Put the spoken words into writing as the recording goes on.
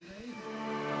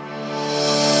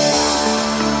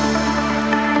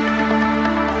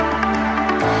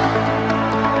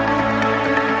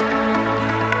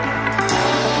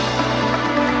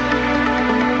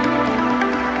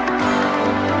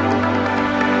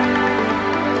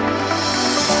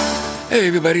Hey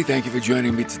everybody, thank you for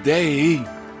joining me today.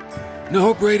 New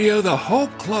Hope Radio, the Hope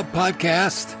Club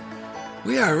podcast.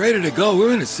 We are ready to go.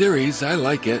 We're in a series. I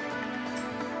like it.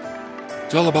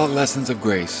 It's all about lessons of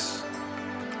grace.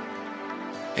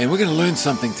 And we're going to learn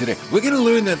something today. We're going to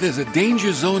learn that there's a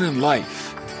danger zone in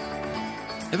life.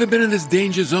 Ever been in this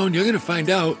danger zone? You're going to find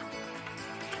out.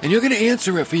 And you're going to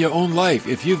answer it for your own life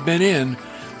if you've been in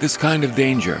this kind of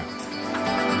danger.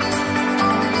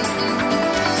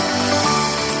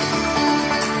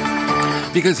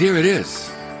 Because here it is.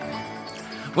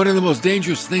 One of the most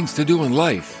dangerous things to do in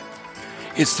life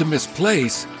is to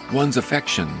misplace one's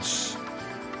affections.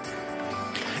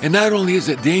 And not only is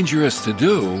it dangerous to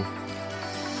do,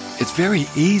 it's very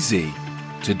easy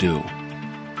to do.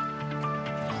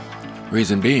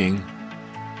 Reason being,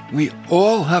 we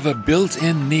all have a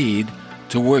built-in need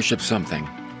to worship something.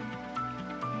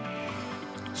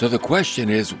 So the question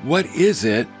is, what is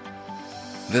it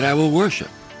that I will worship?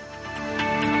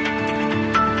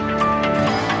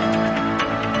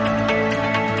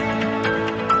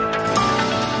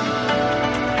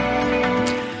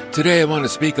 Today I want to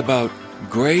speak about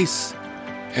grace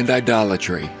and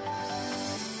idolatry.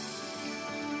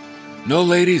 No,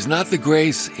 ladies, not the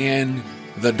grace and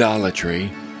the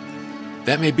idolatry.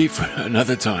 That may be for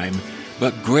another time,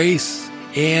 but grace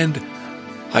and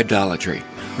idolatry.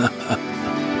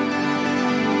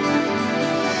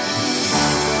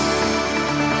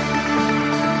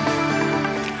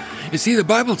 You see, the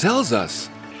Bible tells us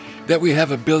that we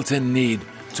have a built-in need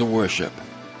to worship.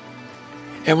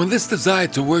 And when this desire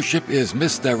to worship is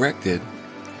misdirected,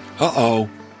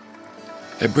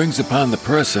 it brings upon the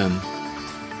person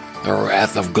the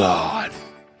wrath of God.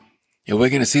 And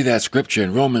we're going to see that scripture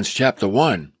in Romans chapter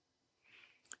 1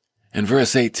 and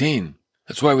verse 18.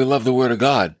 That's why we love the Word of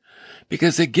God,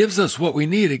 because it gives us what we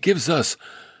need. It gives us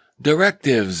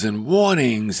directives and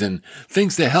warnings and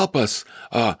things to help us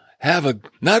have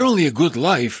not only a good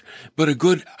life, but a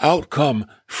good outcome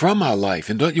from our life.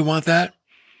 And don't you want that?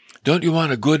 Don't you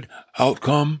want a good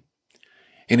outcome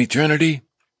in eternity?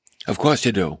 Of course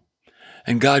you do.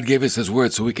 And God gave us His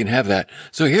word so we can have that.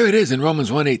 So here it is in Romans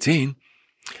 1:18.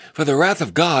 For the wrath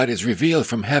of God is revealed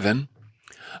from heaven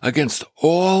against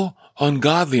all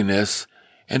ungodliness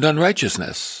and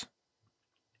unrighteousness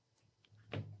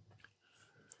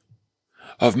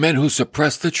of men who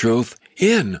suppress the truth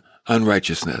in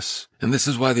unrighteousness. And this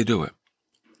is why they do it.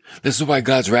 This is why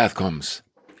God's wrath comes.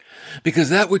 Because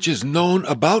that which is known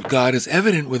about God is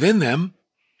evident within them,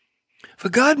 for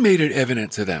God made it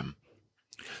evident to them.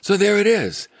 So there it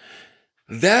is.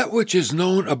 That which is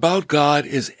known about God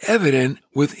is evident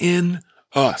within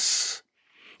us.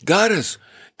 God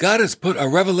has put a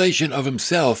revelation of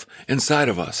Himself inside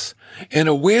of us, an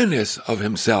awareness of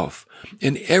Himself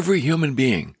in every human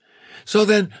being. So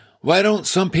then, why don't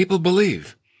some people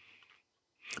believe?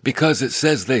 Because it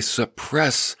says they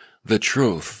suppress the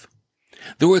truth.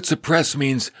 The word suppress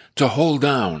means to hold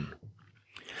down.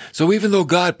 So even though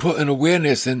God put an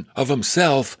awareness of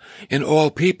Himself in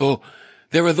all people,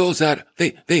 there are those that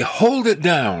they hold it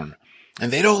down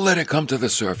and they don't let it come to the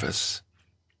surface.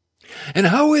 And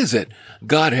how is it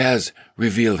God has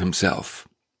revealed Himself?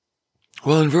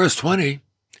 Well, in verse 20,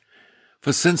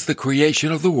 for since the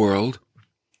creation of the world,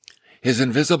 His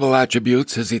invisible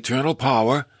attributes, His eternal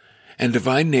power and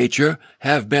divine nature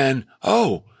have been,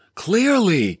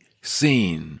 clearly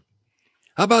seen.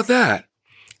 How about that?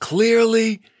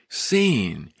 Clearly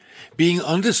seen, being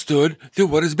understood through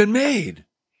what has been made,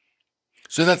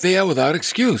 so that they are without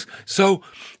excuse. So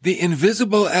the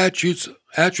invisible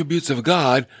attributes of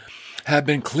God have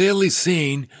been clearly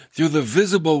seen through the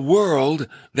visible world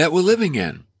that we're living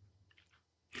in.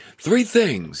 Three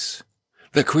things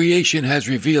the creation has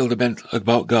revealed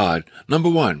about God. Number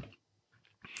one,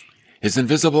 His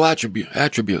invisible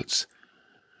attributes.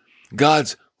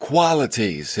 God's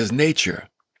qualities, His nature.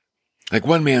 Like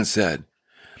one man said,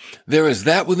 there is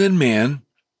that within man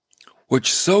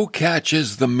which so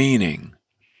catches the meaning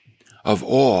of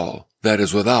all that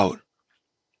is without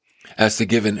as to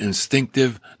give an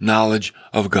instinctive knowledge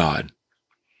of God.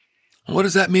 What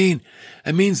does that mean?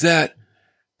 It means that,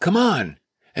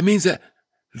 it means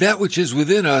that which is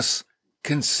within us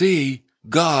can see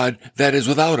God that is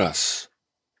without us,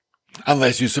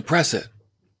 unless you suppress it.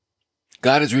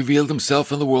 God has revealed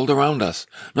Himself in the world around us.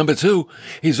 Number two,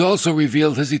 He's also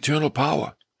revealed His eternal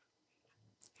power.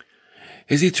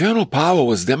 His eternal power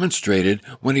was demonstrated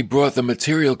when He brought the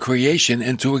material creation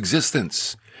into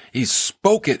existence. He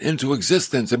spoke it into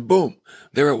existence and boom,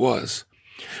 there it was.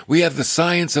 We have the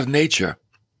science of nature.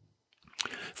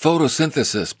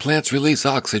 Photosynthesis, plants release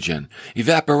oxygen,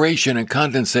 evaporation and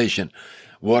condensation.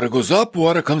 Water goes up,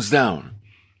 water comes down.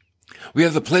 We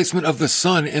have the placement of the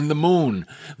sun and the moon.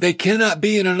 They cannot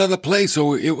be in another place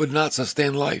or it would not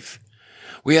sustain life.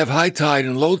 We have high tide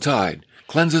and low tide,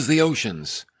 cleanses the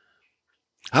oceans.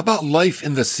 How about life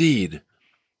in the seed?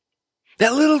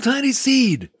 That little tiny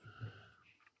seed.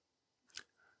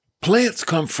 Plants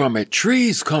come from it.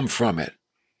 Trees come from it.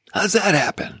 How does that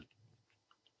happen?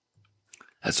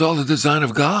 That's all the design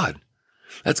of God.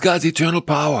 That's God's eternal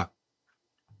power.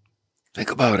 Think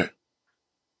about it.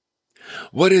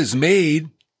 What is made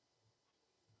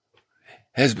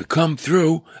has come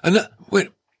through.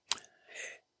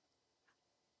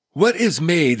 What is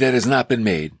made that has not been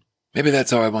made? Maybe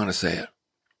that's how I want to say it.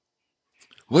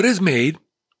 What is made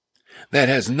that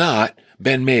has not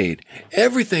been made?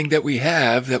 Everything that we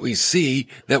have, that we see,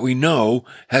 that we know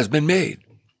has been made.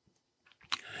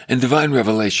 And divine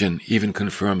revelation even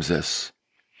confirms this.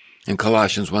 In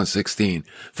Colossians 1:16,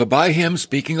 for by him,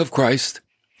 speaking of Christ,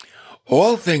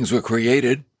 all things were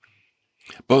created,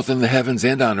 both in the heavens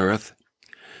and on earth,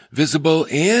 visible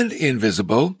and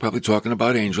invisible, probably talking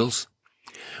about angels,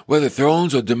 whether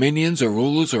thrones or dominions or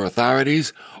rulers or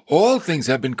authorities, all things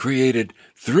have been created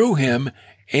through him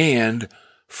and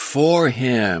for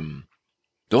him.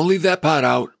 Don't leave that part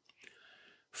out.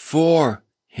 For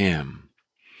him.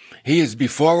 He is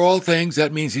before all things.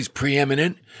 That means he's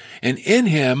preeminent. And in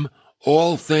him,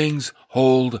 all things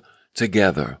hold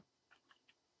together.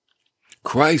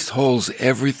 Christ holds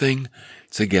everything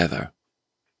together.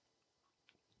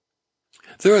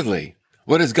 Thirdly,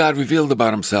 what has God revealed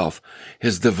about himself?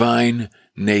 His divine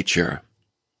nature,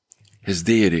 his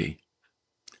deity,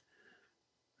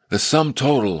 the sum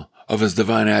total of his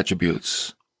divine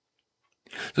attributes.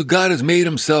 So God has made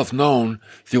himself known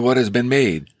through what has been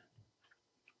made.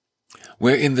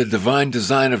 We're in the divine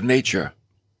design of nature.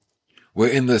 We're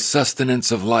in the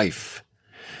sustenance of life.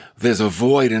 There's a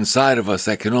void inside of us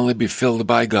that can only be filled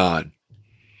by God.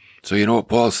 So you know what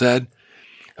Paul said?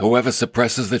 Whoever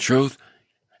suppresses the truth,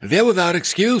 they're without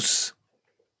excuse.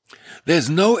 There's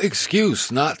no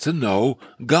excuse not to know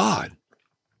God.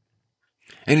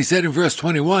 And he said in verse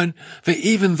 21, for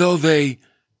even though they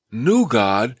knew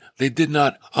God, they did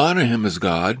not honor him as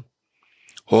God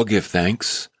or give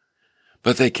thanks,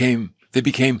 but they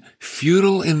became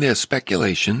futile in their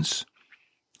speculations,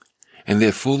 and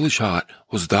their foolish heart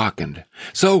was darkened.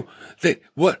 So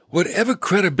whatever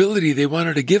credibility they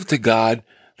wanted to give to God,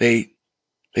 they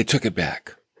took it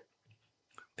back.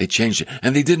 They changed it,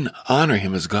 and they didn't honor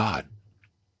him as God.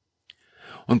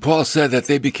 When Paul said that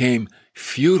they became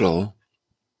futile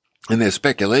in their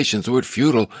speculations, the word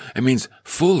futile, it means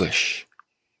foolish.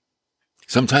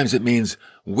 Sometimes it means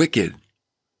wicked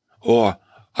or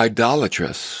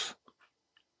idolatrous.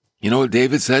 You know what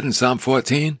David said in Psalm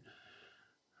 14?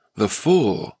 The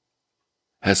fool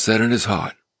has said in his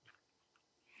heart,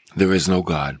 there is no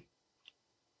God.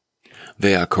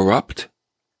 They are corrupt.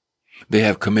 They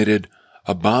have committed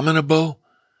abominable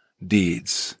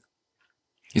deeds.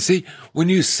 You see, when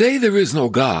you say there is no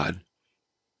God,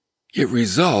 it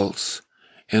results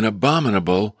in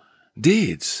abominable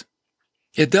deeds.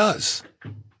 It does.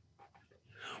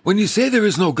 When you say there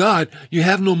is no God, you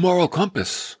have no moral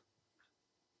compass.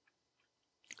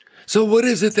 So what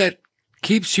is it that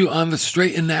keeps you on the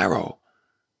straight and narrow?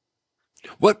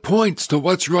 What points to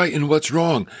what's right and what's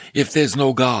wrong if there's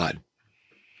no God?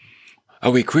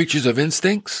 Are we creatures of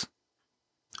instincts?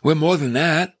 We're more than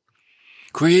that.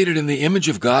 Created in the image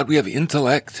of God, we have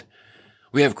intellect,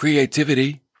 we have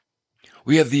creativity,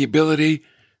 we have the ability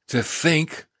to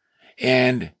think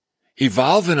and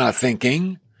evolve in our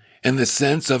thinking in the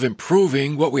sense of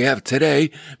improving what we have today,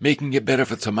 making it better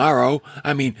for tomorrow.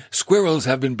 I mean, squirrels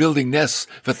have been building nests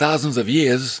for thousands of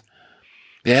years.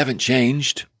 They haven't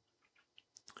changed.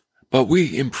 But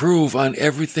we improve on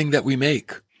everything that we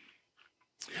make.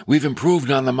 We've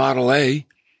improved on the Model A.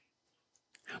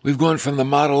 We've gone from the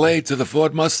Model A to the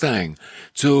Ford Mustang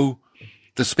to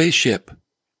the spaceship.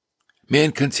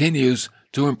 Man continues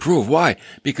to improve. Why?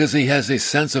 Because he has a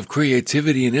sense of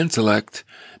creativity and intellect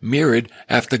mirrored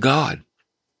after God.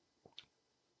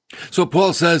 So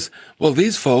Paul says, well,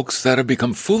 these folks that have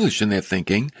become foolish in their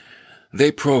thinking,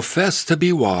 they profess to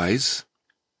be wise,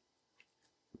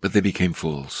 but they became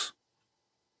fools.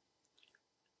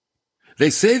 They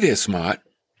say they're smart,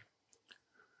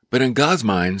 but in God's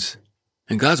mind,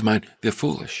 they're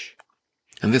foolish.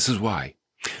 And this is why.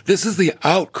 This is the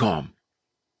outcome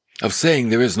of saying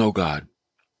there is no God.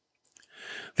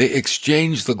 They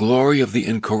exchange the glory of the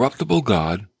incorruptible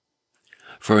God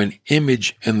for an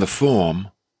image in the form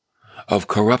of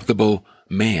corruptible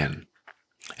man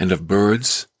and of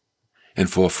birds and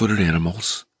four-footed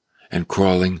animals and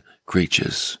crawling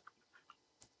creatures.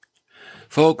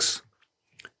 Folks,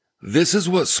 This is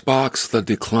what sparks the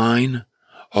decline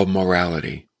of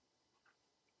morality.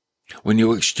 When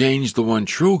you exchange the one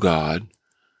true God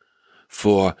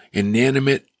for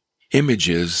inanimate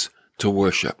images to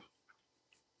worship.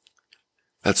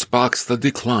 That sparks the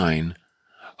decline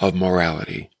of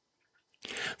morality.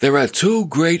 There are two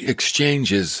great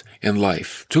exchanges in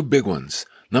life, two big ones.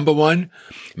 Number one,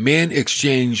 man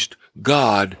exchanged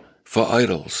God for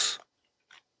idols.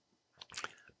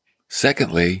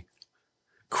 Secondly,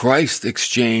 Christ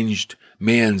exchanged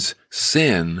man's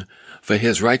sin for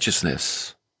his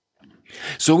righteousness.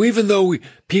 So even though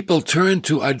people turned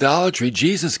to idolatry,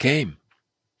 Jesus came.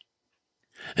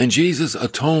 And Jesus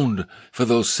atoned for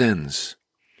those sins.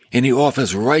 And he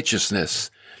offers righteousness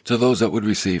to those that would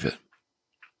receive it.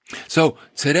 So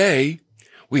today,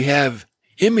 we have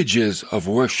images of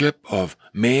worship of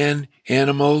man,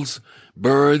 animals,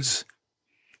 birds,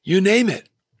 you name it.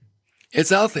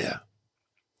 It's out there.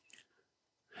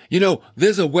 You know,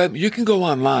 you can go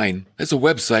online, there's a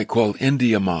website called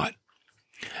India Mart,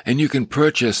 and you can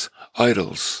purchase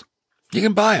idols. You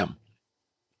can buy them.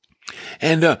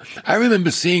 And I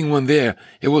remember seeing one there.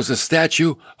 It was a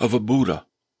statue of a Buddha.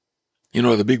 You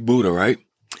know, the big Buddha, right?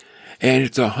 And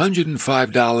it's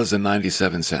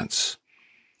 $105.97.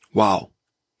 Wow.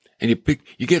 And you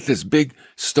get this big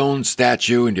stone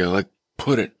statue and you're like,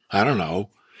 put it, I don't know,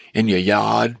 in your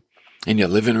yard, in your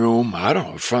living room, I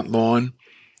don't know, front lawn.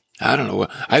 I don't know.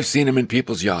 I've seen them in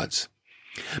people's yards.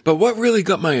 But what really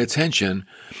got my attention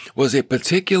was a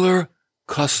particular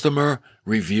customer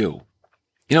review.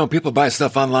 You know, people buy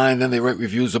stuff online, then they write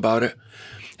reviews about it.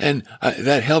 And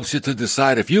that helps you to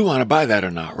decide if you want to buy that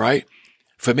or not, right?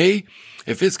 For me,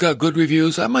 if it's got good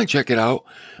reviews, I might check it out.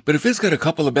 But if it's got a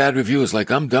couple of bad reviews, like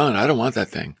I'm done, I don't want that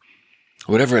thing.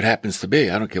 Whatever it happens to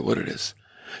be, I don't care what it is.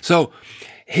 So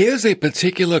here's a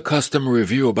particular customer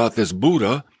review about this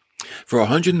Buddha for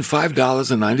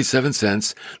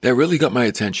 $105.97 that really got my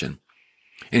attention.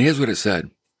 And here's what it said.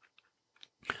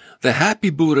 The happy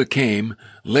Buddha came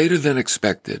later than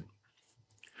expected,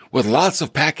 with lots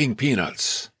of packing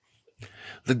peanuts.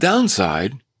 The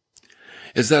downside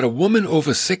is that a woman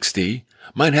over 60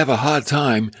 might have a hard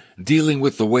time dealing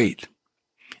with the weight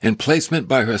and placement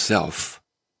by herself.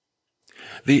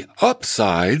 The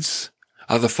upsides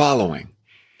are the following,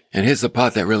 and here's the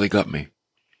part that really got me.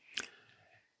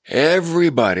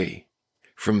 Everybody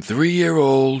from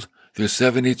 3-year-old through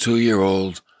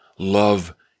 72-year-old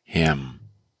love him.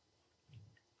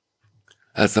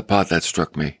 That's the part that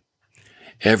struck me.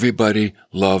 Everybody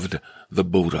loved the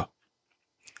Buddha.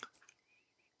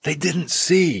 They didn't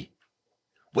see.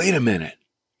 Wait a minute.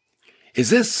 Is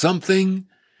this something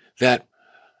that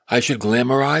I should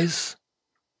glamorize?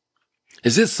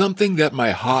 Is this something that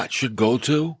my heart should go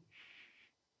to?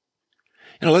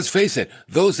 You know, let's face it,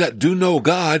 those that do know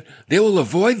God, they will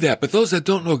avoid that. But those that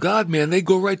don't know God, man, they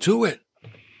go right to it.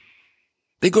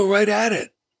 They go right at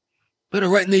it. But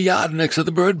right in the yard next to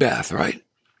the bird bath, right?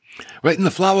 Right in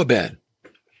the flower bed.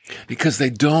 Because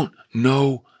they don't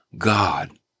know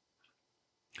God.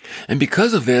 And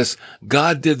because of this,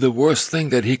 God did the worst thing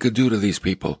that he could do to these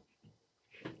people.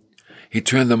 He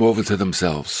turned them over to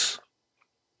themselves.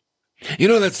 You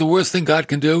know, that's the worst thing God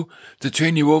can do, to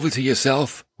turn you over to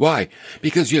yourself. Why?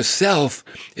 Because yourself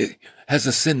has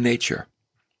a sin nature.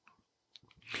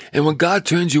 And when God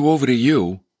turns you over to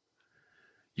you,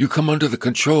 you come under the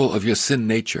control of your sin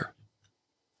nature.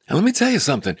 And let me tell you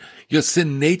something. Your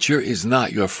sin nature is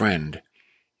not your friend.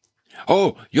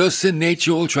 Oh, your sin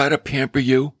nature will try to pamper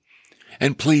you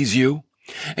and please you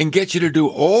and get you to do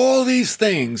all these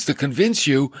things to convince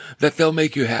you that they'll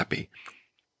make you happy.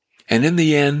 And in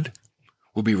the end,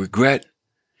 will be regret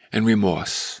and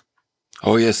remorse.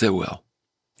 Oh, yes, it will.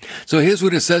 So here's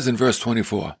what it says in verse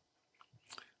 24.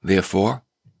 Therefore,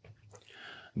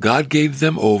 God gave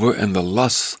them over in the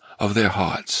lusts of their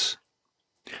hearts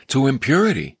to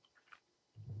impurity,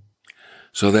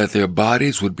 so that their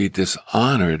bodies would be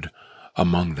dishonored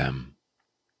among them.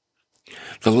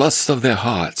 The lusts of their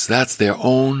hearts, that's their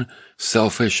own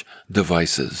selfish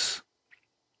devices.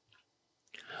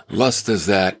 Lust is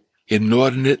that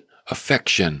inordinate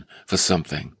affection for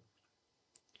something.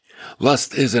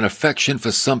 Lust is an affection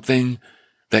for something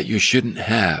that you shouldn't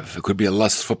have. It could be a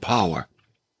lust for power.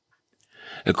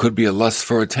 It could be a lust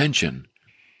for attention.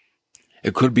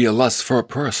 It could be a lust for a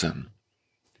person.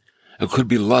 It could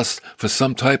be lust for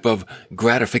some type of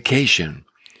gratification.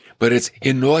 But it's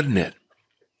inordinate.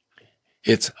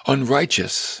 It's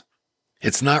unrighteous.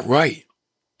 It's not right.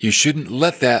 You shouldn't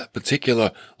let that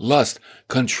particular lust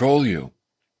control you.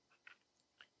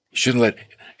 You shouldn't let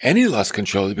any lust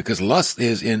control you, because lust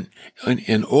is an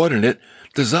inordinate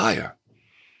desire.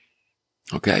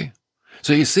 Okay?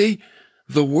 So you see,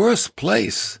 the worst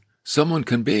place someone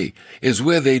can be is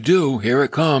where they do, here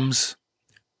it comes,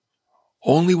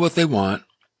 only what they want,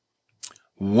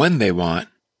 when they want,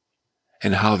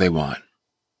 and how they want.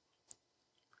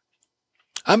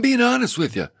 I'm being honest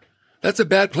with you. That's a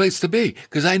bad place to be,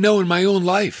 because I know in my own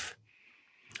life,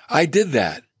 I did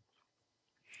that,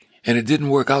 and it didn't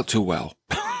work out too well.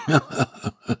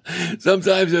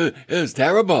 Sometimes it was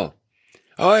terrible.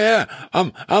 Oh yeah,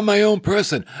 I'm my own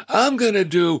person. I'm going to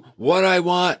do what I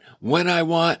want, when I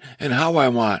want, and how I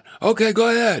want. Okay, go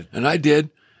ahead. And I did.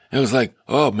 And it was like,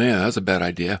 oh man, that's a bad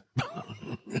idea.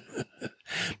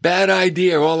 Bad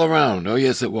idea all around. Oh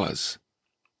yes, it was.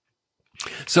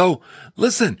 So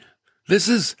listen, this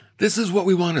is what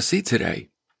we want to see today.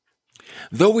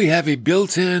 Though we have a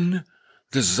built-in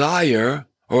desire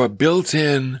or a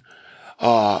built-in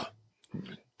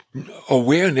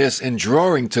awareness and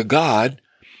drawing to God,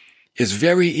 it's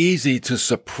very easy to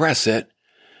suppress it,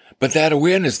 but that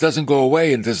awareness doesn't go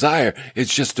away in desire.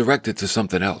 It's just directed to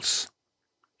something else.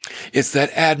 It's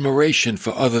that admiration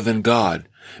for other than God,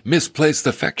 misplaced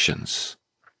affections,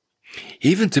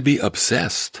 even to be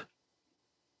obsessed.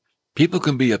 People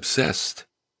can be obsessed.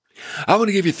 I want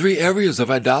to give you 3 areas of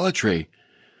idolatry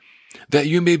that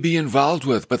you may be involved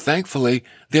with, but thankfully,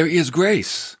 there is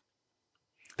grace.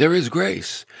 There is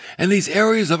grace. And these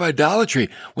areas of idolatry,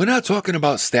 we're not talking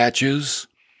about statues,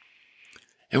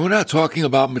 and we're not talking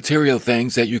about material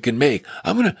things that you can make.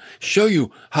 I'm going to show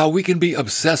you how we can be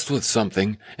obsessed with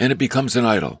something and it becomes an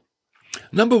idol.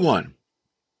 Number 1,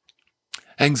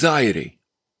 anxiety.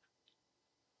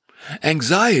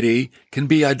 Anxiety can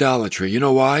be idolatry. You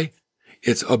know why?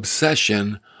 It's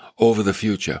obsession over the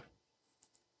future.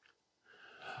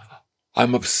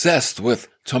 I'm obsessed with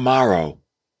tomorrow,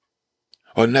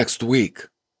 or next week,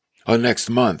 or next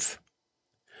month.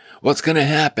 What's going to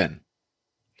happen?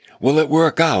 Will it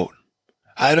work out?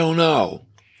 I don't know.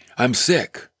 I'm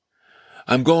sick.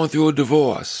 I'm going through a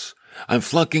divorce. I'm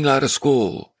flunking out of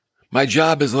school. My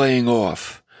job is laying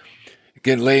off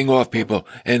people,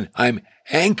 and I'm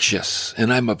anxious,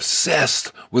 and I'm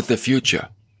obsessed with the future.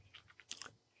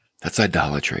 That's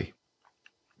idolatry.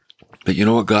 But you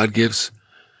know what God gives?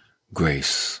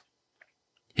 Grace.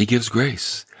 He gives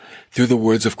grace through the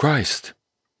words of Christ.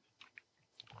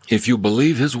 If you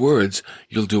believe his words,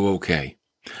 you'll do okay.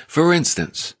 For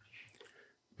instance,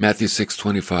 Matthew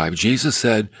 6:25, Jesus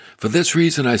said, "For this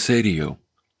reason I say to you,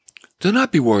 do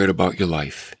not be worried about your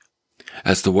life,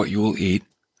 as to what you will eat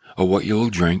or what you will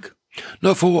drink,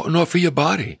 nor for your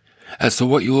body, as to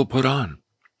what you will put on.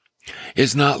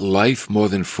 Is not life more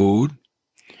than food,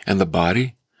 and the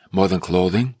body more than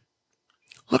clothing?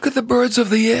 Look at the birds of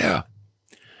the air.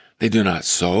 They do not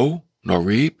sow, nor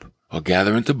reap, or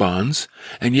gather into barns,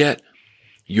 and yet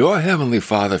your heavenly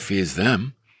Father feeds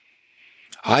them.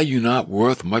 Are you not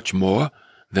worth much more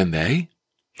than they?"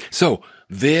 So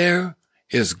there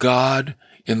is God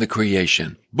in the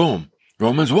creation. Boom.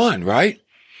 Romans 1, right?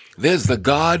 There's the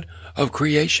God of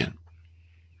creation.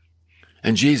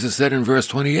 And Jesus said in verse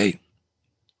 28,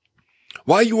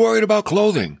 "Why are you worried about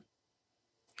clothing?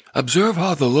 Observe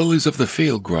how the lilies of the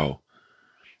field grow.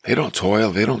 They don't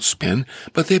toil, they don't spin,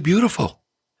 but they're beautiful.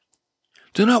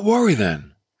 Do not worry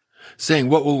then, saying,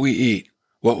 what will we eat?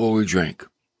 What will we drink?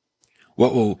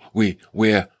 What will we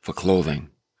wear for clothing?"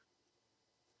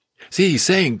 See, he's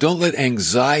saying, don't let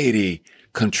anxiety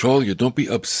control you. Don't be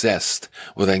obsessed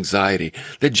with anxiety.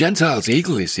 The Gentiles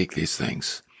eagerly seek these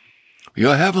things.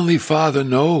 Your heavenly Father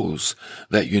knows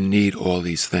that you need all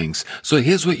these things. So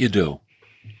here's what you do.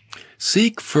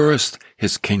 Seek first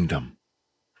his kingdom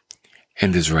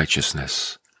and his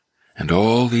righteousness, and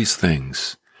all these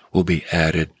things will be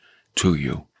added to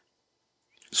you.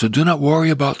 So do not worry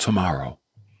about tomorrow.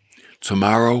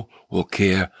 Tomorrow will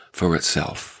care for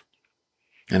itself.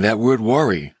 And that word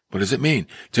worry, what does it mean?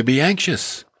 To be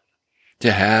anxious,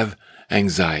 to have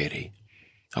anxiety.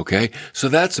 Okay? So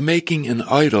that's making an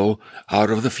idol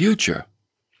out of the future.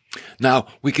 Now,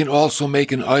 we can also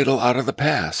make an idol out of the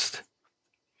past.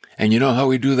 And you know how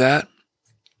we do that?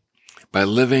 By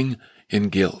living in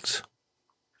guilt.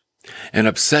 An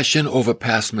obsession over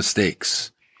past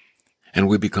mistakes. And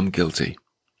we become guilty.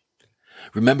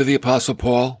 Remember the Apostle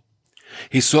Paul?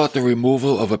 He sought the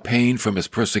removal of a pain from his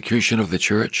persecution of the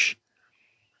church.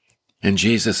 And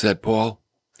Jesus said, "Paul,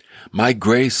 my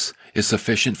grace is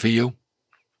sufficient for you."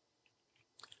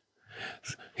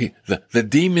 The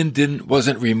demon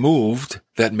wasn't removed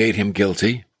that made him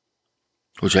guilty,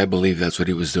 which I believe that's what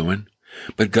he was doing.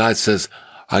 But God says,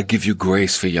 "I'll give you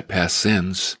grace for your past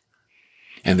sins,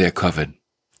 and they're covered.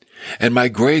 And my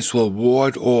grace will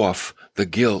ward off the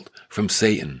guilt from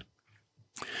Satan."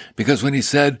 Because when he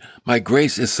said, my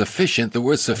grace is sufficient, the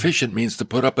word sufficient means to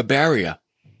put up a barrier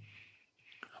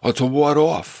or to ward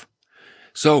off.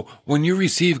 So when you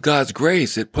receive God's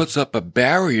grace, it puts up a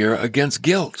barrier against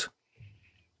guilt.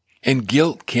 And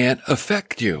guilt can't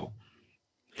affect you.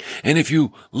 And if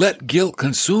you let guilt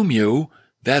consume you,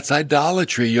 that's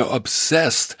idolatry. You're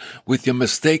obsessed with your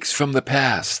mistakes from the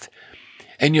past.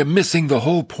 And you're missing the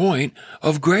whole point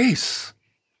of grace.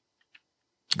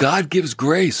 God gives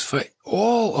grace for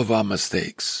all of our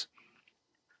mistakes.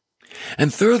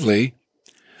 And thirdly,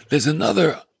 there's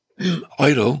another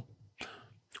idol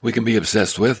we can be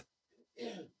obsessed with.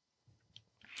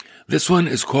 This one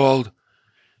is called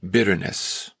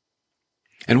bitterness.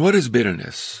 And what is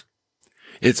bitterness?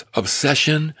 It's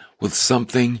obsession with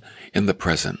something in the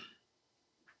present.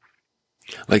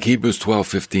 Like Hebrews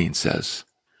 12:15 says,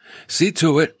 see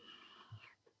to it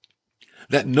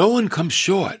that no one comes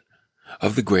short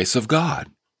of the grace of God.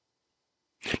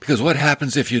 Because what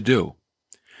happens if you do?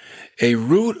 A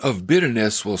root of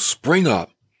bitterness will spring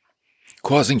up,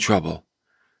 causing trouble,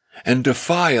 and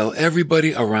defile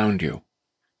everybody around you.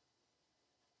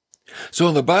 So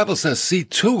when the Bible says, see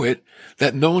to it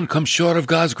that no one comes short of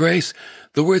God's grace,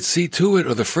 the word see to it,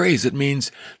 or the phrase, it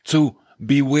means to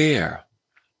beware.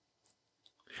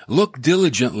 Look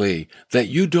diligently that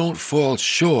you don't fall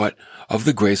short of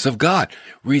the grace of God.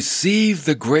 Receive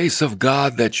the grace of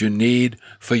God that you need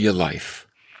for your life.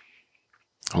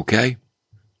 Okay?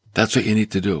 That's what you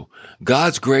need to do.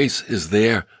 God's grace is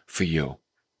there for you.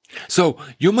 So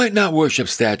you might not worship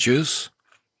statues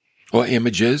or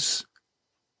images,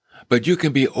 but you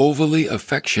can be overly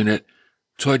affectionate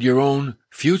toward your own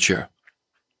future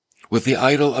with the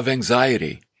idol of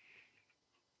anxiety.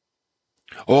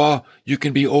 Or you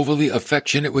can be overly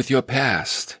affectionate with your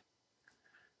past,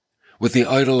 with the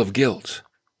idol of guilt.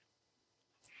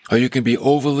 Or you can be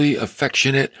overly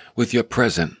affectionate with your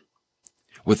present,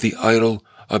 with the idol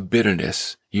of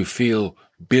bitterness. You feel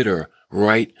bitter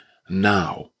right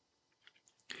now.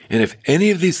 And if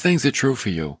any of these things are true for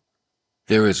you,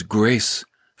 there is grace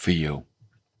for you.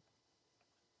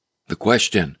 The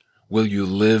question, will you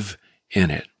live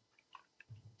in it?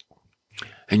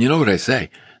 And you know what I say?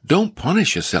 Don't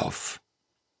punish yourself.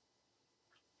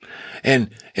 And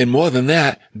more than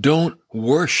that, don't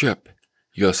worship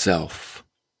yourself.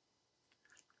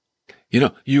 You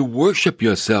know, you worship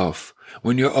yourself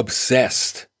when you're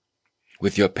obsessed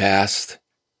with your past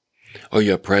or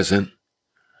your present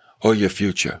or your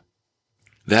future.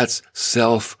 That's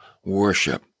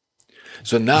self-worship.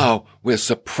 So now we're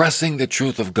suppressing the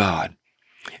truth of God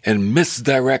and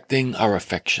misdirecting our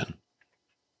affection.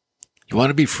 You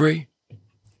want to be free?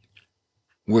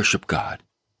 Worship God.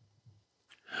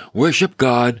 Worship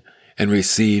God and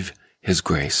receive His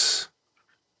grace.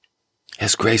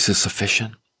 His grace is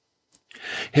sufficient.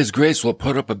 His grace will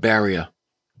put up a barrier,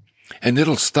 and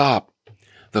it'll stop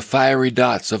the fiery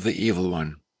dots of the evil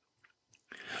one.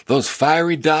 Those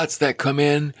fiery dots that come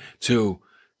in to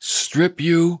strip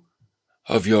you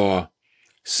of your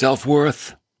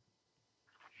self-worth,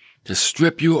 to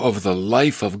strip you of the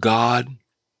life of God,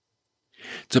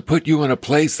 to put you in a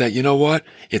place that, you know what,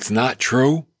 it's not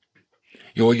true.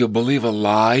 You'll believe a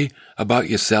lie about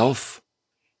yourself,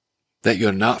 that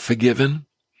you're not forgiven,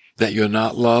 that you're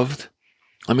not loved.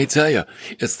 Let me tell you,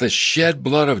 it's the shed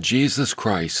blood of Jesus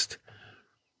Christ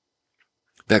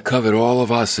that covered all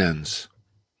of our sins.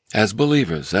 As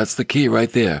believers, that's the key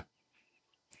right there.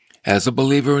 As a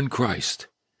believer in Christ,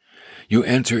 you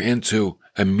enter into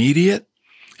immediate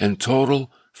and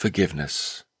total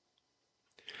forgiveness.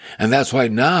 And that's why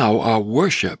now our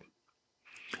worship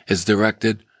is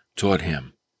directed toward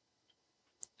Him.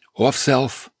 Off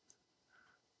self,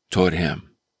 toward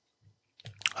Him.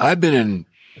 I've been in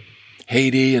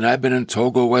Haiti and I've been in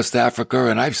Togo, West Africa,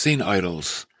 and I've seen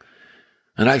idols.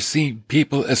 And I've seen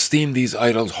people esteem these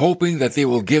idols, hoping that they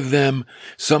will give them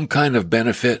some kind of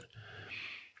benefit,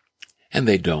 and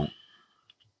they don't.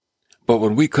 But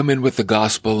when we come in with the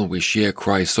gospel and we share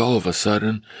Christ, all of a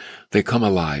sudden, they come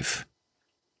alive.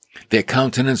 Their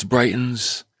countenance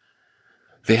brightens.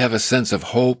 They have a sense of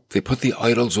hope. They put the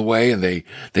idols away and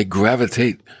they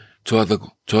gravitate toward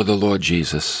the Lord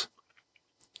Jesus.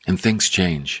 And things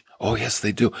change. Oh, yes,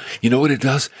 they do. You know what it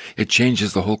does? It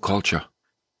changes the whole culture.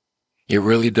 It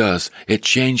really does. It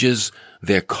changes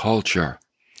their culture,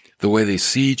 the way they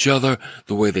see each other,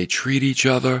 the way they treat each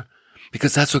other,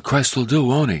 because that's what Christ will do,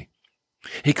 won't He?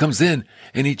 He comes in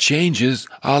and He changes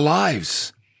our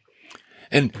lives.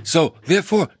 And so,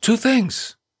 therefore, two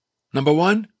things. Number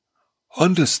one,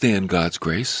 understand God's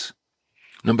grace.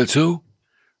 Number two,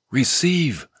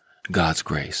 receive God's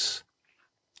grace.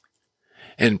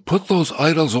 And put those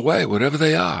idols away, whatever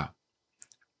they are.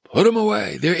 Put them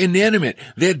away. They're inanimate.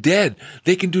 They're dead.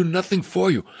 They can do nothing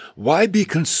for you. Why be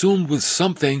consumed with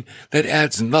something that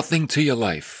adds nothing to your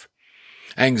life?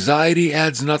 Anxiety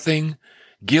adds nothing.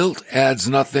 Guilt adds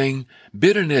nothing.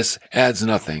 Bitterness adds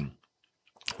nothing.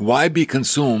 Why be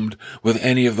consumed with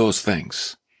any of those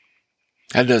things?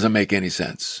 That doesn't make any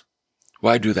sense.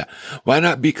 Why do that? Why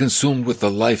not be consumed with the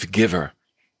life giver?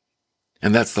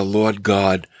 And that's the Lord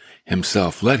God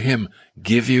himself. Let him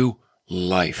give you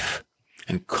life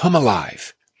and come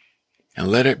alive, and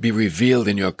let it be revealed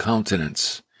in your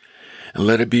countenance, and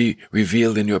let it be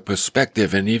revealed in your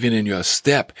perspective, and even in your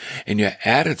step, in your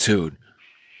attitude,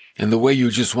 and the way you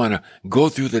just want to go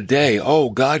through the day. Oh,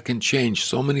 God can change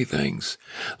so many things.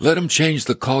 Let him change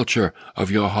the culture of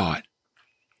your heart.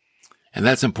 And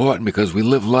that's important because we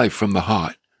live life from the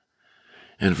heart.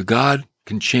 And if God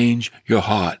can change your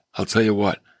heart, I'll tell you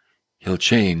what, he'll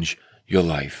change your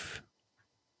life.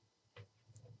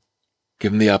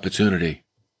 Give him the opportunity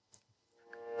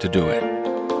to do it.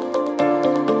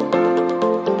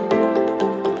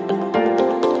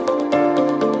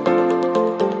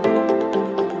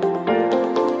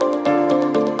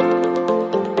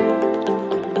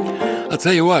 I'll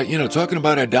tell you what, talking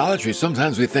about idolatry,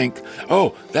 sometimes we think,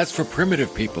 oh, that's for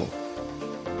primitive people.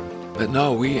 But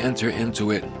no, we enter into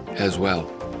it as well.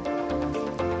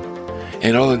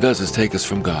 And all it does is take us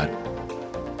from God.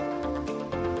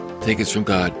 Take us from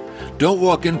God. Don't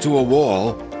walk into a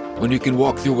wall when you can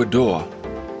walk through a door.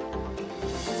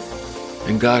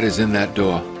 And God is in that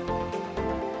door.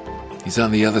 He's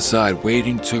on the other side,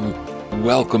 waiting to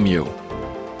welcome you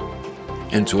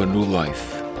into a new life.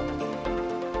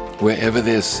 Wherever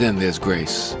there's sin, there's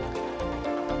grace.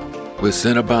 Where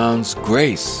sin abounds,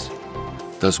 grace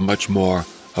does much more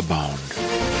abound.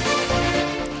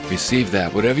 Receive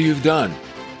that. Whatever you've done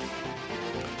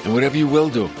and whatever you will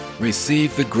do,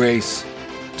 receive the grace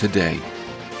today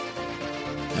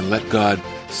and let God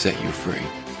set you free.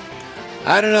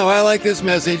 I don't know. I like this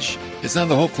message. It's on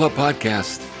the Hope Club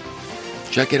podcast.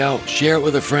 Check it out. Share it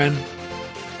with a friend.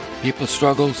 People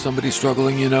struggle. Somebody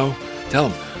struggling, Tell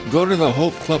them. Go to the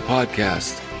Hope Club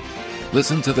podcast.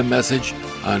 Listen to the message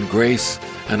on grace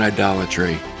and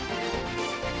idolatry.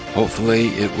 Hopefully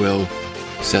it will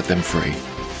set them free.